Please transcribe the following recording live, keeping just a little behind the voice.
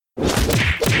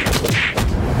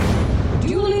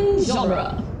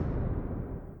genre.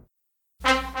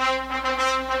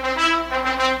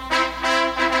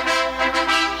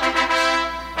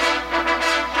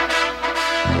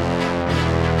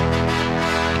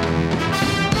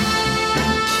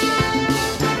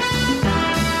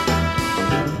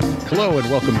 Hello and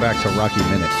welcome back to Rocky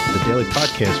Minute, the daily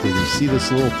podcast where we see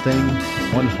this little thing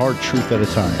one hard truth at a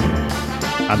time.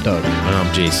 I'm Doug. And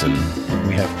I'm Jason.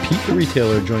 We have Pete the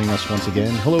retailer joining us once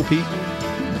again. Hello, Pete.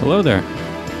 Hello there.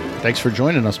 Thanks for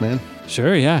joining us, man.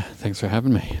 Sure, yeah. Thanks for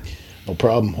having me. No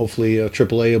problem. Hopefully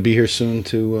AAA will be here soon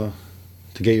to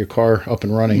get your car up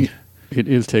and running. It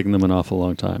is taking them an awful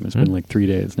long time. It's been like 3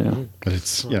 days now. But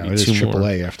it's it is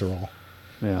AAA after all.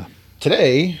 Yeah.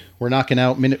 Today, we're knocking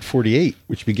out minute 48,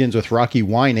 which begins with Rocky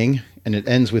whining, and it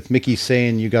ends with Mickey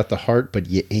saying, "You got the heart, but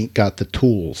you ain't got the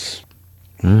tools."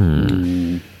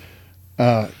 Rocky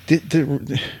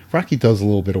does a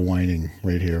little bit of whining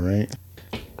right here, right?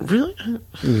 Really?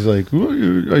 He's like,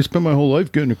 well, I spent my whole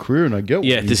life getting a career, and I get one.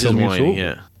 Yeah, this is whining,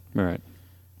 yeah. All right.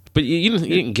 But you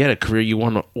didn't get a career. You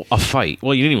won a fight.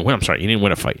 Well, you didn't even win. I'm sorry. You didn't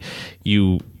win a fight.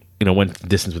 You went the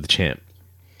distance with the champ.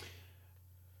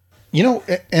 You know,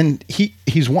 and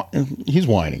he's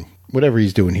whining. Whatever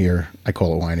he's doing here, I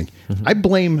call it whining. Mm-hmm. I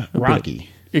blame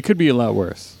Rocky. It could be a lot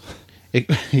worse.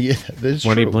 Yeah, that's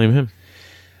Why do you blame him?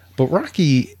 But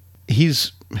Rocky,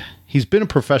 he's been a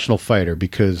professional fighter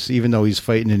because even though he's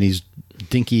fighting in these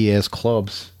dinky ass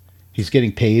clubs, he's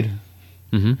getting paid.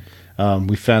 Mm-hmm.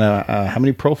 We found out how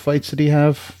many pro fights did he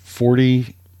have?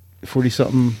 40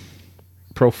 something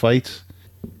pro fights.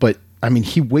 But I mean,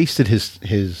 he wasted his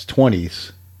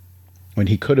 20s when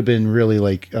he could have been really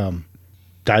like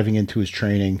diving into his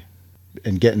training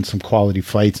and getting some quality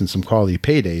fights and some quality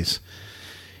paydays.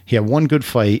 He had one good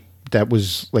fight that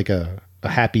was like a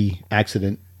happy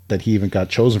accident that he even got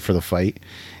chosen for the fight,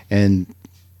 and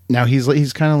now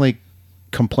he's kind of like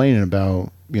complaining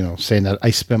about, saying that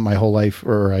I spent my whole life,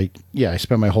 I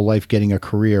spent my whole life getting a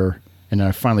career, and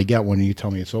I finally got one, and you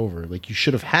tell me it's over. Like, you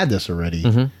should have had this already,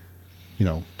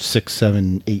 6,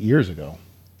 7, 8 years ago.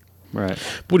 Right.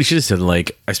 But what he should have said,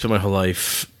 like, I spent my whole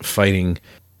life fighting,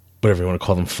 whatever you want to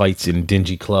call them, fights in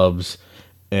dingy clubs,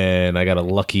 and I got a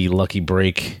lucky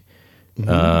break.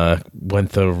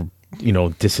 Went the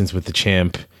distance with the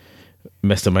champ,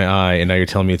 messed up my eye, and now you're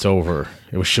telling me it's over.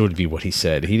 It should be what he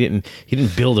said. He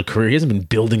didn't build a career. He hasn't been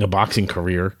building a boxing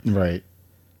career. Right.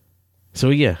 So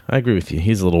yeah, I agree with you.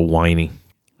 He's a little whiny.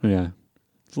 Yeah.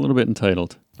 It's a little bit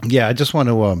entitled. Yeah, I just want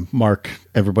to mark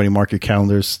your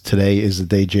calendars. Today is the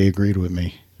day Jay agreed with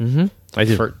me. Mm-hmm. I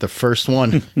did. The first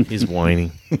one. He's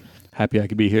whining. Happy I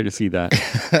could be here to see that.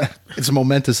 It's a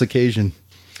momentous occasion.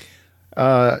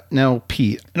 Now,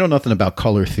 Pete, I know nothing about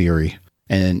color theory,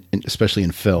 and especially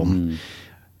in film.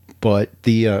 But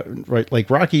like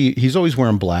Rocky, he's always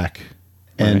wearing black,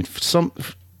 and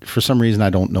for some reason I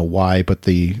don't know why, but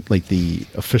the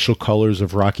official colors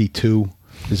of Rocky 2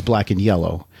 is black and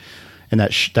yellow. And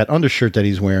that undershirt that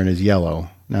he's wearing is yellow.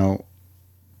 Now,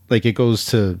 like, it goes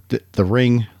to the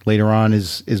ring later on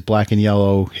is black and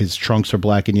yellow. His trunks are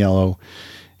black and yellow.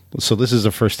 So this is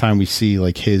the first time we see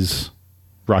like his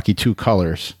Rocky 2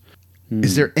 colors.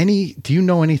 Is there do you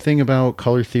know anything about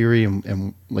color theory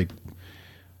and like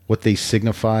what they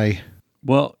signify?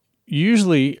 Well,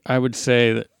 usually I would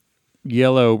say that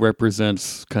yellow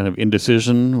represents kind of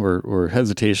indecision or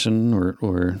hesitation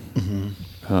or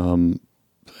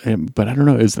but I don't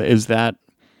know. Is that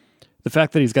the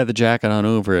fact that he's got the jacket on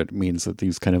over it means that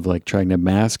he's kind of like trying to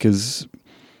mask his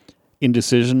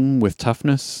indecision with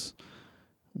toughness?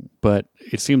 But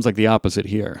it seems like the opposite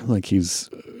here. Like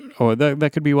that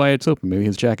could be why it's open. Maybe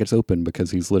his jacket's open because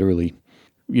he's literally,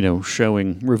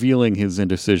 revealing his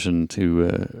indecision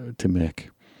to Mick.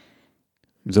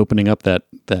 He's opening up that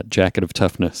jacket of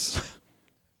toughness.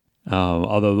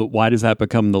 Although, why does that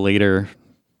become the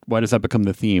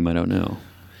theme? I don't know.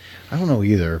 I don't know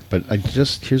either, but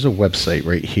here's a website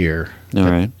right here. All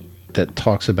right. That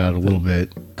talks about it a little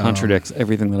bit. Contradicts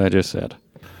everything that I just said.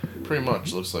 Pretty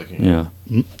much, looks like it. Yeah.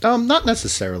 Not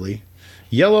necessarily.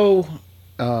 Yellow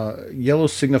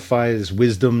signifies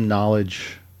wisdom,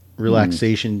 knowledge,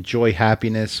 relaxation, joy,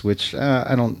 happiness, which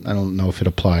I don't know if it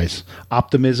applies.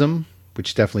 Optimism,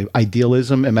 which definitely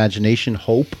idealism, imagination,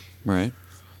 hope. Right.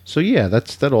 So yeah,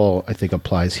 that all I think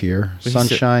applies here.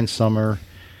 Sunshine, summer.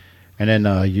 And then,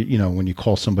 when you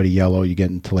call somebody yellow, you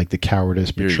get into like the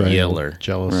cowardice, betrayal,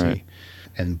 jealousy. Right.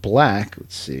 And black,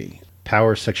 let's see,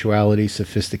 power, sexuality,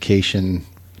 sophistication,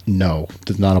 no,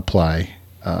 does not apply.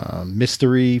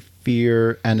 Mystery,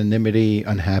 fear, anonymity,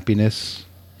 unhappiness.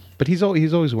 But he's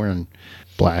always wearing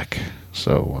black.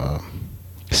 So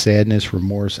sadness,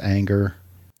 remorse, anger.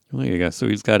 Well, there you go. So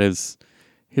he's got his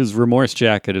His remorse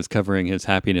jacket is covering his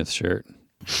happiness shirt.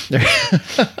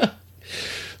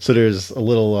 So there's a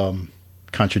little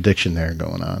contradiction there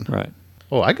going on. Right.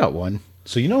 Oh, I got one.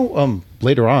 So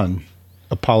later on,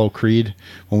 Apollo Creed,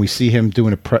 when we see him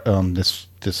doing this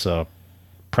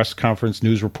press conference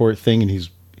news report thing, and he's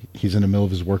in the middle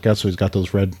of his workout, so he's got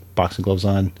those red boxing gloves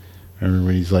on. I remember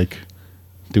when he's like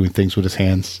doing things with his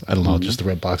hands. I don't know, just the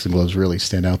red boxing gloves really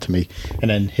stand out to me. And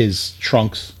then his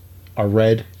trunks are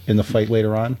red in the fight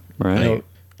later on. Right.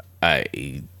 I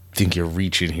think you're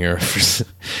reaching here.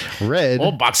 Red.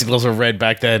 All boxing gloves were red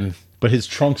back then. But his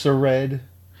trunks are red.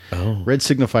 Oh. Red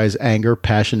signifies anger,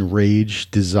 passion, rage,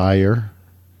 desire,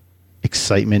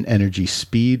 excitement, energy,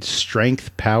 speed,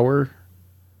 strength, power,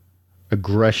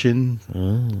 aggression.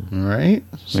 All right.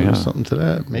 So Yeah. something to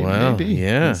that. Maybe. Wow. Maybe.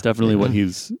 Yeah. It's definitely what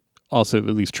he's also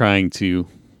at least trying to,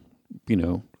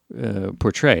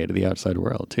 portray to the outside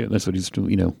world too. That's what he's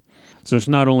doing. So it's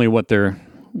not only what they're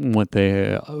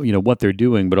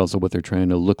doing, but also what they're trying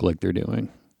to look like they're doing.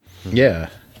 Yeah.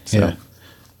 So. Yeah.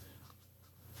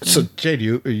 So, Jay,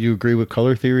 do you agree with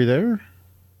color theory there?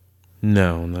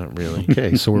 No, not really.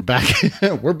 Okay, so we're back.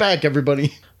 We're back,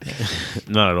 everybody.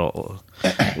 Not at all.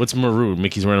 What's maroon?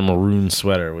 Mickey's wearing a maroon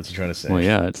sweater. What's he trying to say? Well,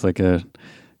 yeah, it's like a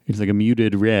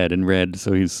muted red and red.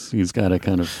 So he's got a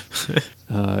kind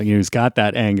of, he's got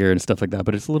that anger and stuff like that.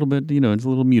 But it's a little bit, it's a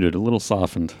little muted, a little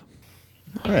softened.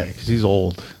 All right, because he's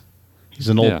old. He's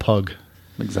an old pug.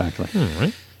 Exactly. All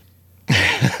right.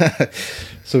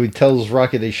 So he tells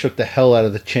Rocky they shook the hell out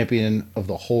of the champion of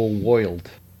the whole world.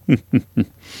 The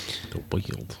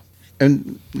wild.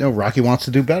 And Rocky wants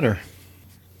to do better.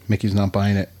 Mickey's not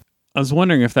buying it. I was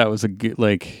wondering if that was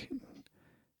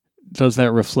does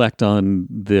that reflect on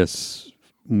this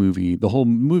movie, the whole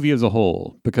movie as a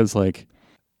whole? Because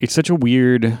it's such a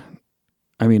weird.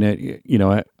 I mean,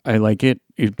 I like it,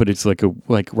 but it's like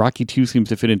Rocky 2 seems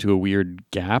to fit into a weird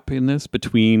gap in this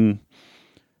between.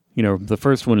 The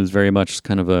first one is very much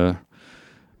kind of a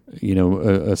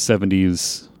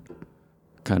 70s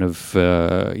kind of,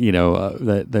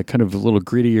 that kind of a little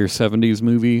grittier 70s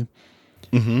movie.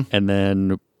 Mm-hmm. And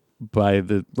then by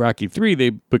the Rocky 3, they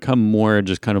become more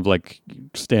just kind of like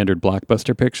standard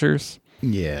blockbuster pictures.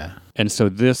 Yeah. And so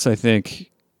this, I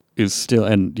think, is still,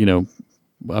 and,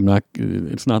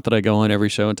 it's not that I go on every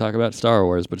show and talk about Star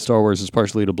Wars, but Star Wars is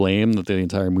partially to blame that the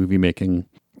entire movie making,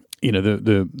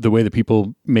 the way that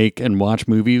people make and watch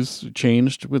movies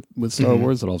changed with Star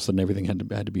Wars, that all of a sudden everything had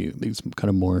to be these kind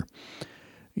of more,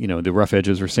 the rough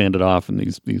edges were sanded off and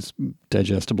these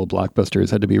digestible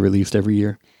blockbusters had to be released every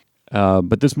year.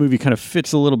 But this movie kind of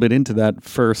fits a little bit into that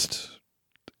first,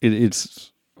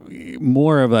 it's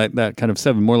more of that kind of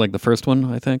 7, more like the first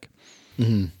one, I think.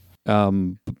 Mm-hmm.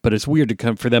 But it's weird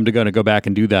for them to go back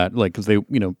and do that, because they,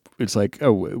 it's like,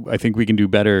 oh, I think we can do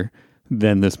better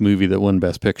than this movie that won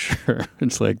Best Picture.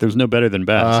 It's like there's no better than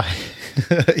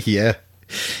best. Yeah,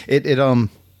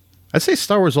 I'd say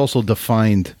Star Wars also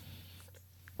defined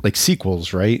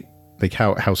sequels, right? Like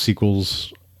how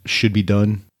sequels should be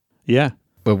done. Yeah,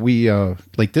 but we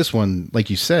this one, like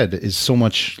you said, is so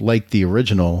much like the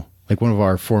original. Like one of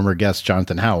our former guests,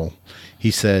 Jonathan Howell,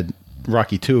 he said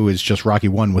Rocky 2 is just Rocky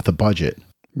 1 with a budget.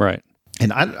 Right.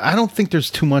 And I don't think there's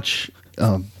too much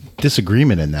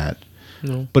disagreement in that.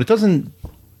 No. But it doesn't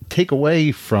take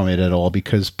away from it at all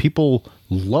because people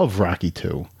love Rocky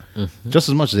 2 just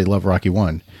as much as they love Rocky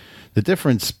 1. The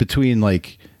difference between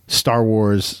Star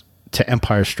Wars to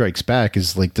Empire Strikes Back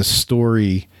is the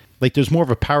story. There's more of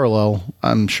a parallel,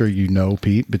 I'm sure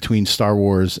Pete, between Star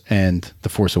Wars and The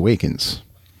Force Awakens.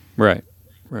 Right.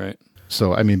 Right.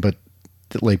 So, I mean, but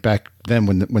back then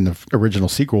when the original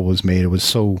sequel was made, it was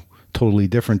so totally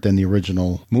different than the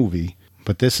original movie.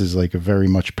 But this is a very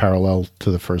much parallel to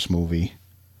the first movie.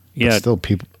 Yeah. But still,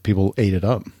 people ate it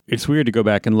up. It's weird to go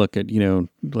back and look at,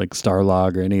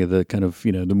 Starlog or any of the kind of,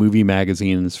 the movie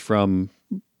magazines from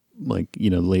late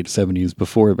 70s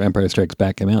before Empire Strikes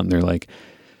Back came out. And they're like,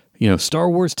 Star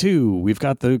Wars 2, we've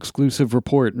got the exclusive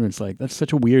report. And it's that's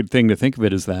such a weird thing to think of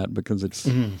it as that because it's,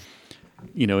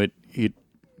 it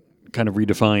kind of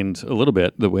redefined a little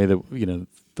bit the way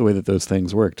that those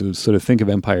things work. To sort of think of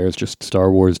Empire as just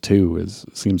Star Wars 2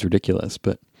 seems ridiculous,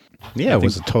 but yeah, it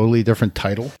was a totally different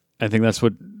title. I think that's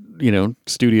what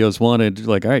studios wanted.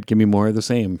 All right, give me more of the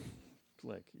same.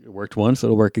 It worked once,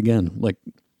 it'll work again.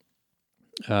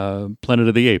 Planet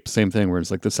of the Apes, same thing. Where it's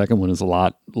the second one is a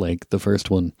lot like the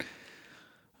first one,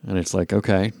 and it's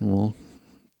okay, well,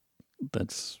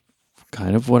 that's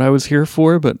kind of what I was here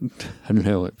for, but I don't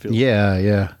know. It feels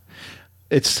yeah.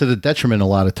 It's to the detriment a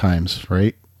lot of times,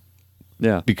 right?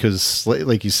 Yeah. Because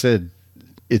like you said,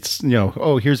 it's,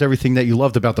 here's everything that you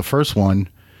loved about the first one.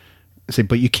 say,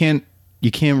 but you can't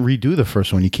redo the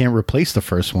first one. You can't replace the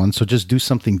first one. So just do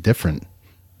something different.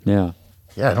 Yeah.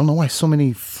 Yeah, I don't know why so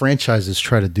many franchises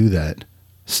try to do that.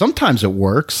 Sometimes it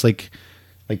works, like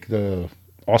the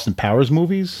Austin Powers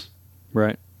movies.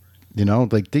 Right. You know,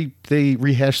 like they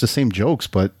rehash the same jokes,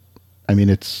 but I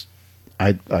mean,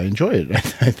 I enjoy it.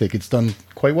 I think it's done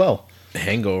quite well.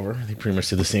 Hangover. They pretty much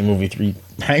did the same movie three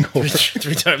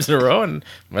times in a row, and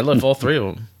I love all three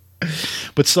of them.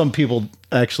 But some people,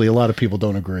 actually, a lot of people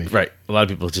don't agree. Right. A lot of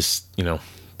people just, do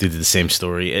the same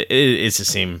story. It's the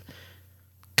same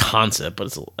concept,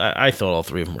 but I thought all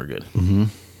three of them were good. Mm-hmm.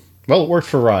 Well, it worked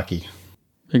for Rocky.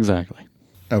 Exactly.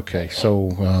 Okay,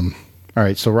 so all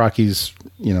right, so Rocky's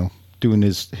doing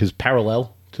his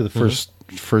parallel to the first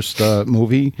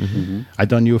movie. Mm-hmm. I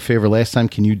done you a favor last time.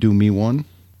 Can you do me one?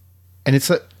 And it's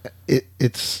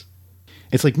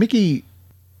like Mickey.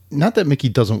 Not that Mickey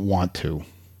doesn't want to,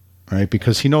 right?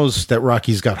 Because he knows that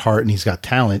Rocky's got heart and he's got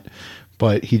talent,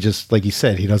 but he just, like he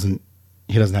said, he doesn't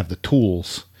have the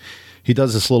tools. He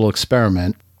does this little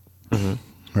experiment,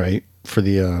 right, for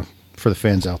the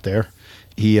fans out there.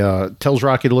 He tells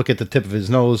Rocky to look at the tip of his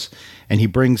nose, and he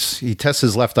tests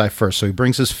his left eye first. So he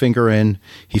brings his finger in,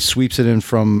 he sweeps it in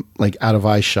from like out of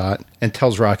eye shot, and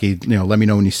tells Rocky, let me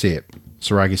know when you see it.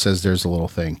 So Rocky says, "There's a little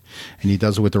thing," and he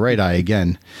does it with the right eye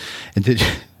again, and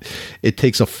it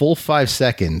takes a full 5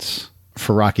 seconds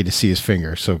for Rocky to see his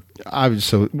finger. So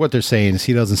what they're saying is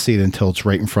he doesn't see it until it's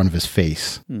right in front of his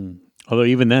face. Although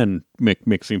even then,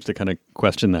 Mick seems to kind of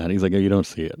question that. He's like, "Oh, you don't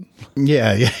see it."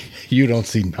 Yeah, you don't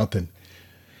see nothing.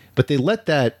 But they let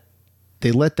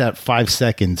that 5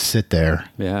 seconds sit there.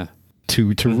 Yeah.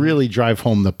 To really drive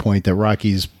home the point that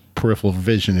Rocky's peripheral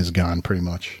vision is gone, pretty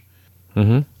much.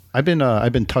 Mm-hmm. I've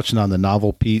been touching on the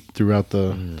novel, Pete, throughout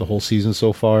the whole season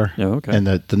so far. Oh, okay. And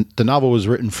the novel was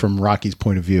written from Rocky's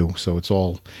point of view, so it's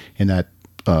all in that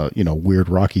weird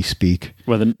Rocky speak.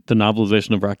 Well, the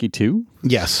novelization of Rocky 2?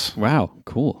 Yes. Wow,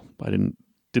 cool. I didn't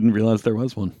realize there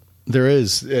was one. There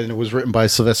is, and it was written by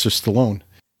Sylvester Stallone.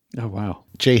 Oh, wow.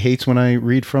 Jay hates when I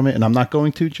read from it, and I'm not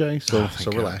going to, Jay, so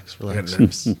relax.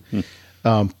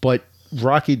 But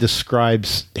Rocky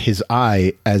describes his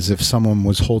eye as if someone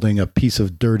was holding a piece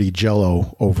of dirty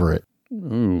Jell-O over it.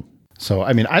 Ooh. So,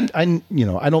 I mean, I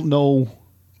don't know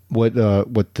what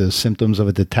the symptoms of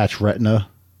a detached retina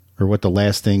or what the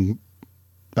lasting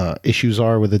issues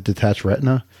are with a detached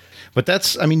retina, but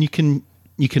you can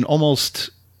almost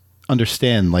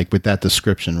understand, like, with that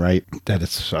description, right? That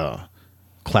it's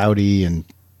cloudy and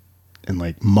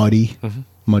like muddy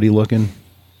looking.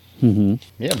 Mm-hmm.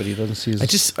 Yeah, but he doesn't see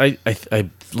his... I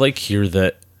like here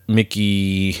that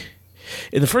Mickey,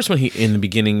 in the first one, in the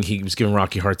beginning, he was giving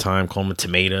Rocky a hard time, calling him a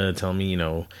tomato, telling me,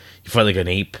 you fight like an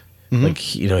ape. Mm-hmm. Like,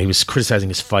 he was criticizing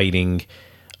his fighting.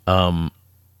 But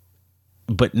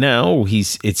now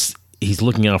he's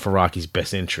looking out for Rocky's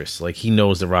best interests. Like, he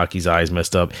knows that Rocky's eye is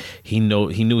messed up. He knew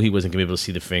he wasn't going to be able to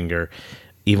see the finger.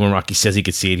 Even when Rocky says he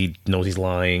could see it, he knows he's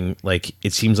lying. Like,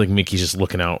 it seems like Mickey's just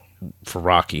looking out for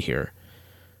Rocky here.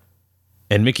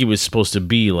 And Mickey was supposed to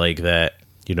be like that,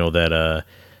 that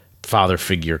father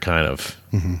figure kind of.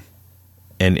 Mm-hmm.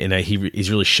 And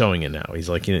he's really showing it now. He's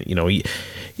like,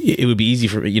 it would be easy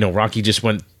for, Rocky just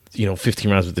went,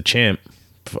 15 rounds with the champ,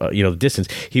 the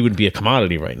distance. He would be a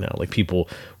commodity right now. Like, people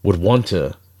would want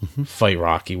to fight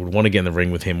Rocky, would want to get in the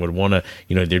ring with him, would want to,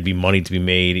 there'd be money to be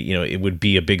made. It would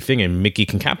be a big thing, and Mickey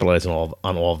can capitalize on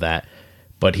all of that,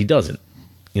 but he doesn't.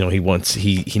 He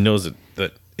knows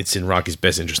that it's in Rocky's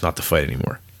best interest not to fight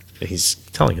anymore. And he's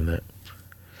telling him that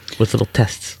with little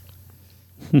tests.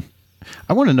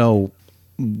 I want to know,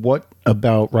 what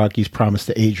about Rocky's promise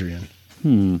to Adrian?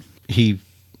 He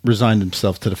resigned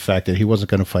himself to the fact that he wasn't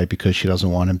going to fight because she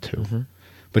doesn't want him to. Mm-hmm.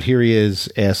 But here he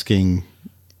is asking.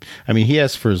 I mean, he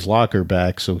asked for his locker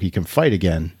back so he can fight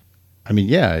again. I mean,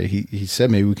 yeah, he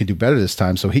said maybe we can do better this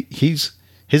time. So his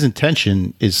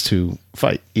intention is to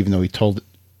fight, even though he told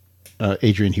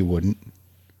Adrian he wouldn't.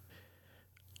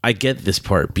 I get this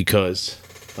part because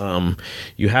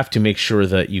you have to make sure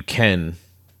that you can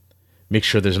make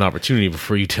sure there's an opportunity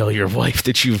before you tell your wife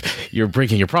that you're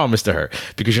breaking your promise to her,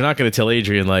 because you're not going to tell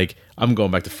Adrian, like, I'm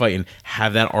going back to fighting,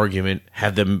 have that argument,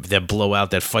 have that blow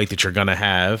out, that fight that you're going to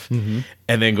have, and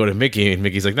then go to Mickey, and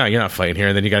Mickey's like, no, you're not fighting here.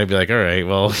 And then you got to be like, all right,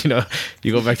 well,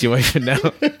 you go back to your wife and now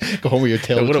go home with your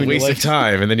tail. What a waste of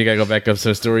time. And then you got to go back up to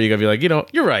the story. You got to be like,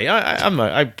 you're right. I'm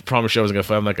not, I promised you I wasn't going to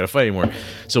fight. I'm not going to fight anymore.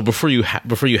 So before you have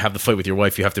the fight with your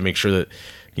wife, you have to make sure that,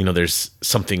 there's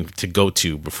something to go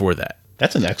to before that.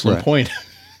 That's an excellent point.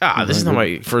 This is not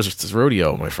my first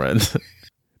rodeo, my friend.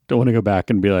 Don't want to go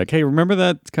back and be like, hey, remember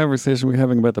that conversation we were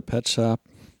having about the pet shop?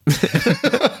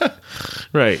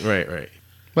 Right.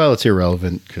 Well, it's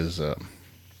irrelevant because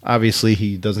obviously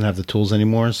he doesn't have the tools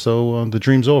anymore, so the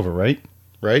dream's over, right?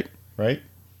 Right?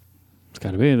 It's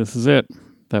got to be. This is it.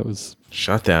 That was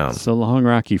Shut down. so long,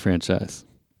 Rocky franchise.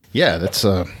 Yeah, that's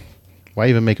why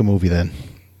even make a movie then?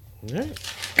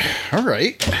 All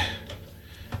right.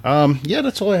 Yeah,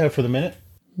 that's all I have for the minute.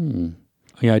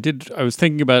 Yeah, I was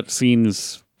thinking about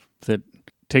scenes that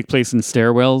take place in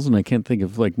stairwells, and I can't think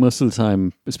of, like, most of the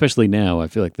time, especially now, I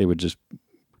feel like it would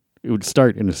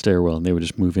start in a stairwell and they would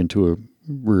just move into a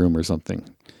room or something.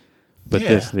 But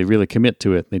this, they really commit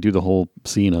to it. They do the whole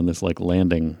scene on this, like,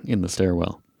 landing in the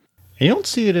stairwell. And you don't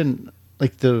see it in,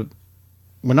 like,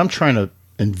 when I'm trying to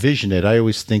envision it, I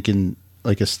always think in,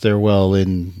 like, a stairwell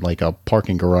in, like, a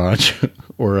parking garage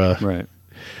or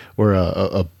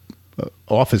a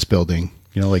office building,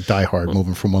 like Die Hard,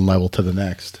 moving from one level to the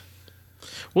next.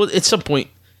 Well, at some point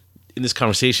in this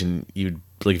conversation, you'd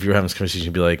like if you were having this conversation,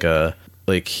 you'd be like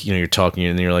you're talking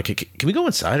and you're like, can we go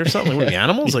inside or something? Like, we're we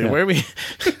animals? Like, where are we?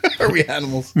 Are we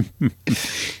animals?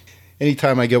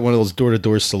 Anytime I get one of those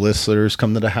door-to-door solicitors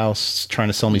come to the house trying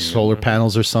to sell me solar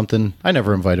panels or something, I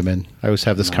never invite them in. I always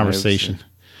have this conversation.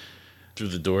 Through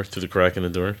the crack in the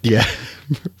door? Yeah,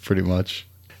 pretty much.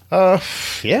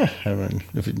 Yeah. I mean,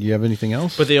 if you have anything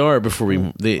else? But they are,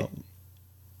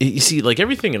 you see, like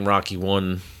everything in Rocky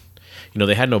 1,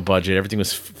 they had no budget. Everything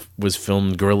was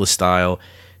filmed guerrilla style,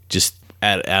 just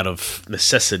out of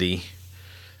necessity.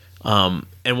 And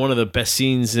one of the best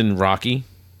scenes in Rocky,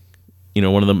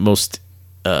 one of the most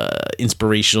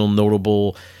inspirational,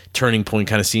 notable turning point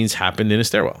kind of scenes happened in a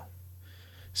stairwell.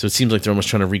 So it seems like they're almost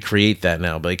trying to recreate that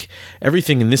now. But like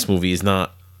everything in this movie is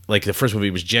not like the first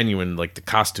movie was genuine, like the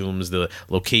costumes, the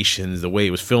locations, the way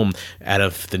it was filmed, out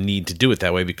of the need to do it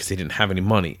that way because they didn't have any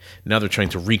money. Now they're trying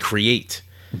to recreate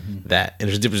that, and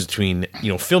there's a difference between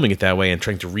filming it that way and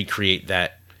trying to recreate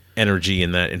that energy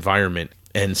and that environment.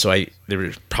 And so they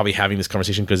were probably having this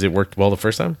conversation because it worked well the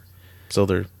first time. So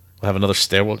we'll have another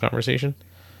stairwell conversation.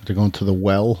 They're going to the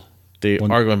well. They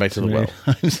are going back to the well.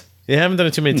 They haven't done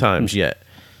it too many times yet.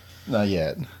 Not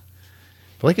yet.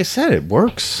 But like I said, it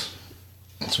works.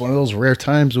 It's one of those rare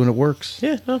times when it works.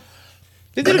 Yeah, no.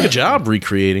 They did a good job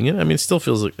recreating it. I mean, it still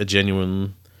feels like a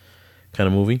genuine kind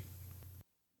of movie.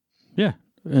 Yeah.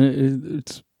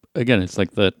 It's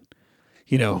like that,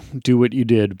 do what you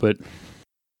did, but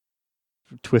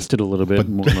twist it a little bit,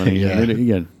 more money. Yeah.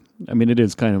 Again, I mean, it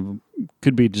is kind of,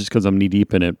 could be just because I'm knee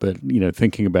deep in it, but,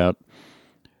 thinking about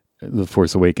The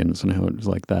Force Awakens and how it was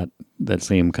like that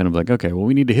same kind of like, okay, well,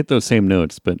 we need to hit those same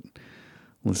notes, but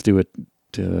let's do it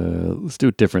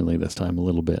differently this time a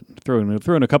little bit. Throw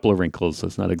in a couple of wrinkles, so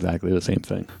it's not exactly the same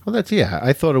thing. Well,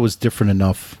 I thought it was different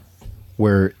enough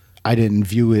where I didn't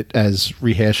view it as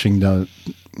rehashing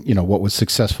what was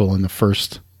successful in the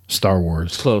first Star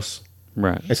Wars. It's close.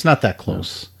 Right. It's not that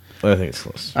close. I think it's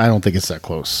close. I don't think it's that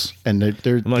close. And the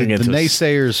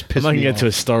naysayers piss me off. I'm not going to get to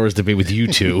a Star Wars debate with you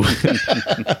two.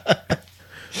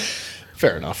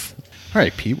 Fair enough. All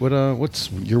right, Pete,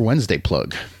 what's your Wednesday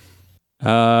plug?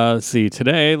 Let's see.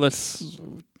 Today, let's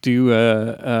do.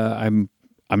 I'm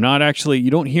not actually.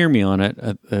 You don't hear me on it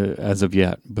as of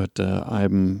yet, but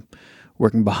I'm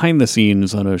working behind the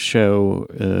scenes on a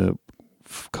show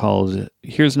called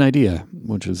 "Here's an Idea,"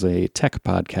 which is a tech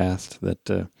podcast that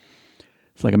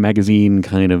it's like a magazine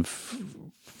kind of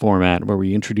format where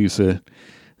we introduce an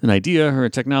idea or a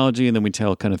technology, and then we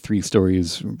tell kind of 3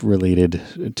 stories related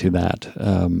to that,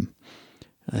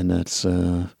 and that's.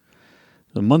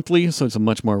 Monthly, so it's a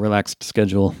much more relaxed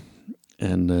schedule,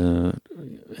 and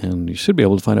you should be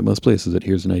able to find it most places at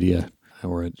Here's an Idea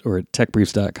or at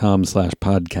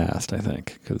techbriefs.com/podcast, I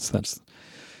think, because that's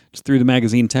just through the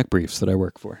magazine Tech Briefs that I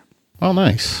work for. Oh,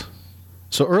 nice.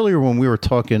 So earlier when we were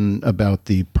talking about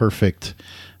the perfect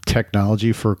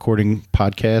technology for recording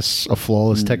podcasts, a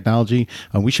flawless technology,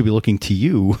 we should be looking to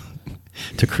you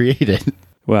to create it.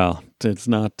 Well, it's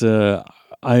not.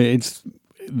 It's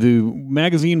the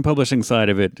magazine publishing side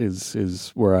of it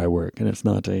is where I work, and it's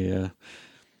not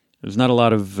there's not a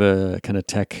lot of kind of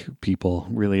tech people,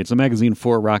 really. It's a magazine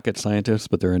for rocket scientists,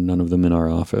 but there are none of them in our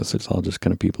office. It's all just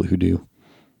kind of people who do,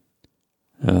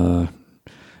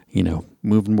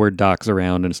 moving Word docs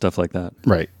around and stuff like that.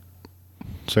 Right.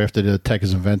 So after the tech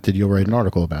is invented, you'll write an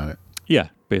article about it. Yeah,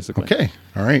 basically. Okay.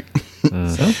 All right.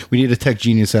 We need a tech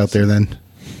genius out there then.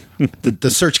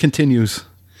 The search continues.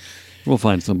 We'll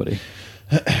find somebody.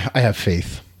 I have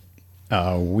faith.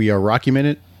 We are Rocky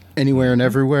Minute anywhere and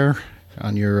everywhere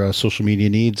on your social media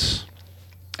needs.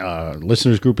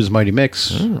 Listeners group is Mighty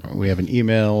Mix. We have an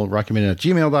email,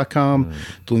 rockyminute@gmail.com.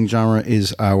 Dueling Genre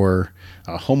is our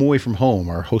home away from home,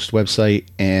 our host website.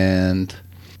 And,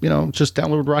 just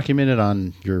download Rocky Minute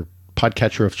on your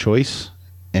podcatcher of choice,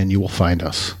 and you will find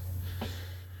us.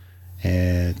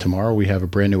 And tomorrow we have a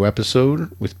brand new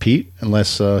episode with Pete,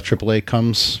 unless AAA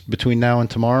comes between now and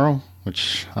tomorrow,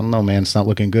 which I don't know, man. It's not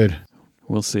looking good.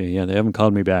 We'll see. Yeah, they haven't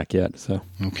called me back yet. So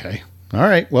Okay. All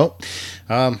right. Well,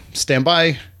 stand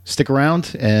by, stick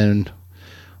around, and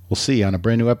we'll see you on a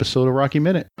brand new episode of Rocky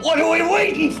Minute. What are we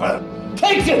waiting for?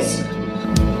 Take this!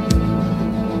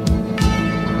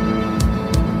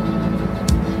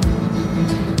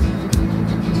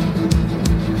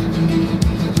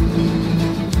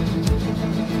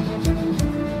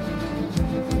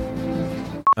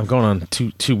 I'm going on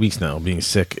two weeks now being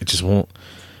sick. It just won't.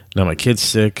 Now my kid's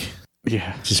sick.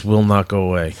 yeah, It just will not go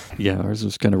away. yeah, ours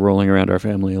was kind of rolling around our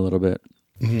family a little bit.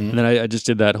 And then I just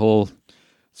did that whole.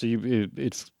 So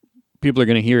it's people are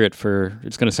going to hear it for.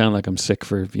 It's going to sound like I'm sick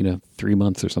for 3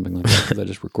 months or something like that because I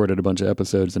just recorded a bunch of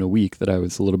episodes in a week that I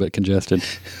was a little bit congested.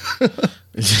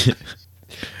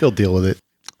 They'll deal with it.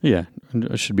 Yeah,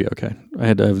 I should be okay.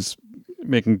 I was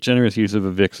making generous use of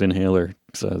a Vicks inhaler,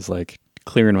 so I was like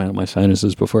clearing out my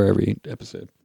sinuses before every episode.